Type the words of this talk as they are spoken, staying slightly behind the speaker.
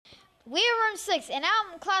We're room 6 and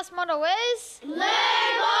our class motto is Learn more,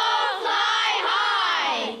 fly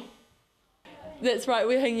high! That's right,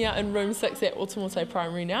 we're hanging out in room 6 at Otumoetai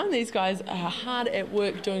Primary now, and these guys are hard at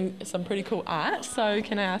work doing some pretty cool art. So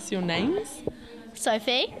can I ask your names?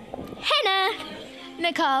 Sophie, Hannah,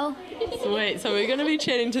 Nicole. Sweet, so we're going to be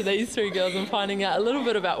chatting to these three girls and finding out a little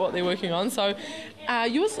bit about what they're working on. So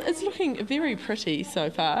yours is looking very pretty so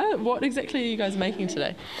far. What exactly are you guys making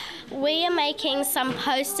today? We are making some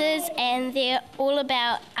posters and they're all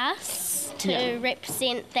about us to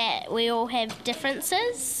represent that we all have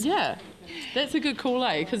differences. Yeah. That's a good call,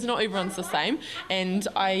 because not everyone's the same. And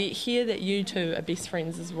I hear that you two are best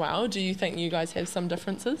friends as well. Do you think you guys have some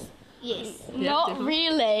differences? Yes. Yeah, Not definitely.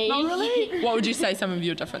 really. Not really? What would you say some of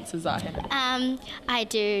your differences are, Hannah? I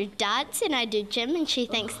do dance and I do gym and she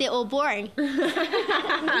thinks they're all boring.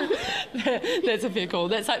 That's a fair call.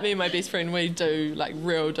 That's like me and my best friend. We do like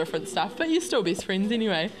real different stuff, but you're still best friends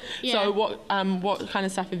anyway. Yeah. So what kind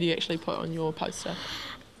of stuff have you actually put on your poster?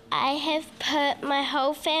 I have put my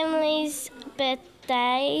whole family's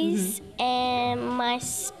birthdays and my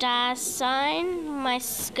star sign, my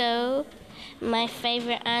school, my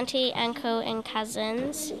favourite auntie, uncle and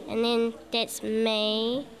cousins, and then that's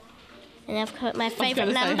me. And I've put my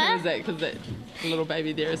favourite number. Who is that? Because that little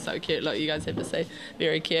baby there is so cute. Look, you guys have to see.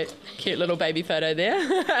 Very cute little baby photo there.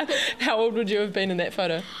 How old would you have been in that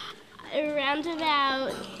photo? Around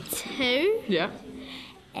about 2. Yeah.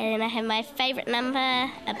 And then I have my favourite number,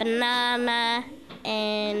 a banana,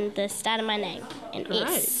 and the start of my name, an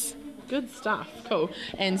S. Good stuff. Cool.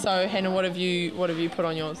 And so, Hannah, what have you put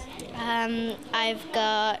on yours? I've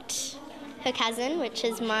got her cousin, which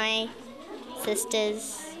is my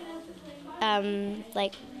sister's, oh my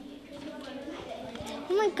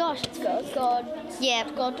gosh, it's goddaughter?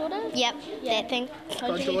 Yep, that thing.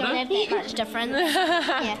 Goddaughter? You don't have that much difference.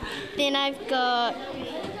 Yeah. Then I've got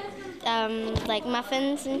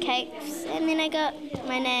muffins and cakes, and then I got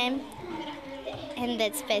my name, and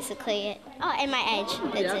that's basically it. Oh, and my age.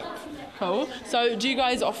 That's it. Cool. So do you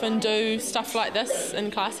guys often do stuff like this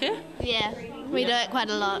in class here? Yeah, we do it quite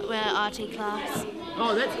a lot. We're an arty class.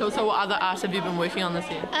 Oh, that's cool. So what other art have you been working on this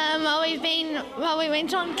year? We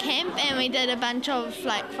went on camp and we did a bunch of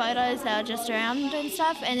photos that were just around and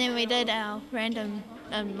stuff, and then we did our random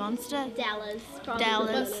monster. Dallas, from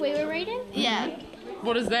Dallas. the book we were reading. Yeah.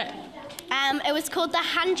 What is that? It was called the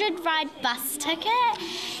 100 Ride Bus Ticket,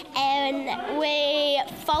 and we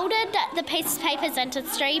folded the piece of papers into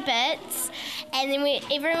 3 bits, and then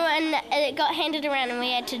it got handed around, and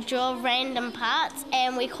we had to draw random parts,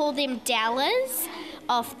 and we called them Dowlers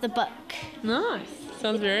off the book. Nice.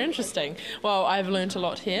 Sounds very interesting. Well, I've learnt a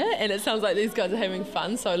lot here, and it sounds like these guys are having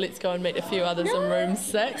fun, so let's go and meet a few others in room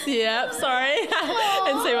 6. Yeah, sorry.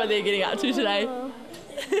 And see what they're getting up to today.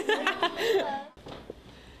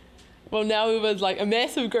 Well, now we're with a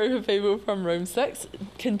massive group of people from room 6,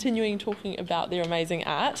 continuing talking about their amazing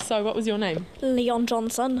art. So what was your name? Leon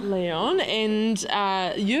Johnson. Leon, and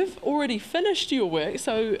you've already finished your work,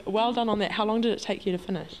 so well done on that. How long did it take you to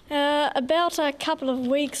finish? About a couple of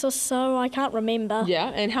weeks or so, I can't remember. Yeah,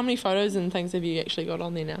 and how many photos and things have you actually got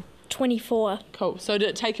on there now? 24. Cool. So did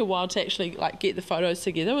it take a while to actually get the photos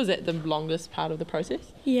together? Was that the longest part of the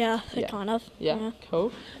process? Yeah, kind of. Yeah,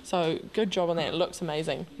 cool. So good job on that. It looks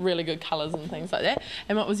amazing. Really good colours and things like that.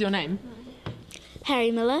 And what was your name?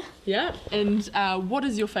 Harry Miller. Yeah. And what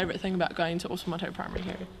is your favourite thing about going to Otumoetai Primary,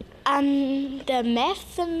 Harry? The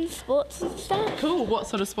maths and sports and stuff. Cool. What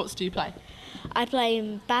sort of sports do you play? I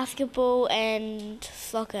play basketball and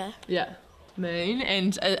soccer. Yeah. Mean.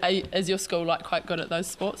 And is your school quite good at those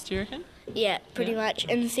sports, do you reckon? Yeah, pretty much.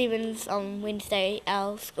 In sevens on Wednesday,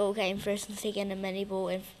 our school came first and second in mini ball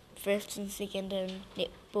and first and second in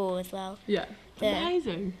netball as well. Yeah.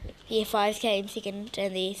 Amazing. Year 5s came second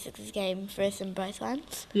and the Year 6s came first in both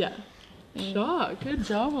ones. Yeah. Sure, good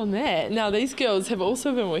job on that. Now, these girls have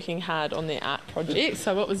also been working hard on their art project.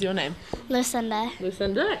 So what was your name? Lucinda.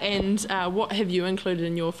 Lucinda. And what have you included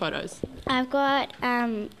in your photos? I've got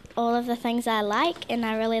all of the things I like, and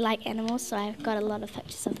I really like animals, so I've got a lot of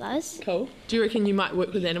pictures of those. Cool. Do you reckon you might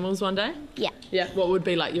work with animals one day? Yeah. Yeah. What would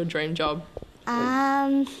be your dream job?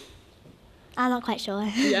 I'm not quite sure.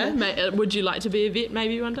 Yeah. Would you like to be a vet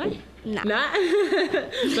maybe one day? No. Nah.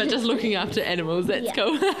 But just looking after animals, that's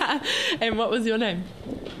cool. And what was your name?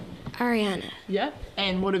 Ariana. Yeah.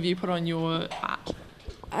 And what have you put on your art?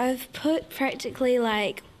 I've put practically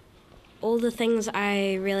all the things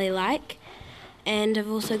I really like, and I've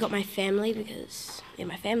also got my family because they're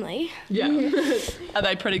my family. Yeah. Are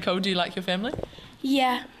they pretty cool? Do you like your family?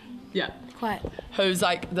 Yeah, Yeah. quite. Who's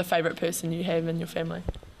the favourite person you have in your family?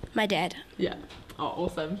 My dad. Yeah. Oh,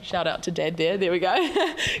 awesome. Shout out to Dad there. There we go.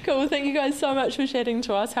 Cool. Well, thank you guys so much for chatting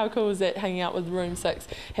to us. How cool is it hanging out with Room 6?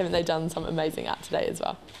 Haven't they done some amazing art today as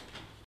well?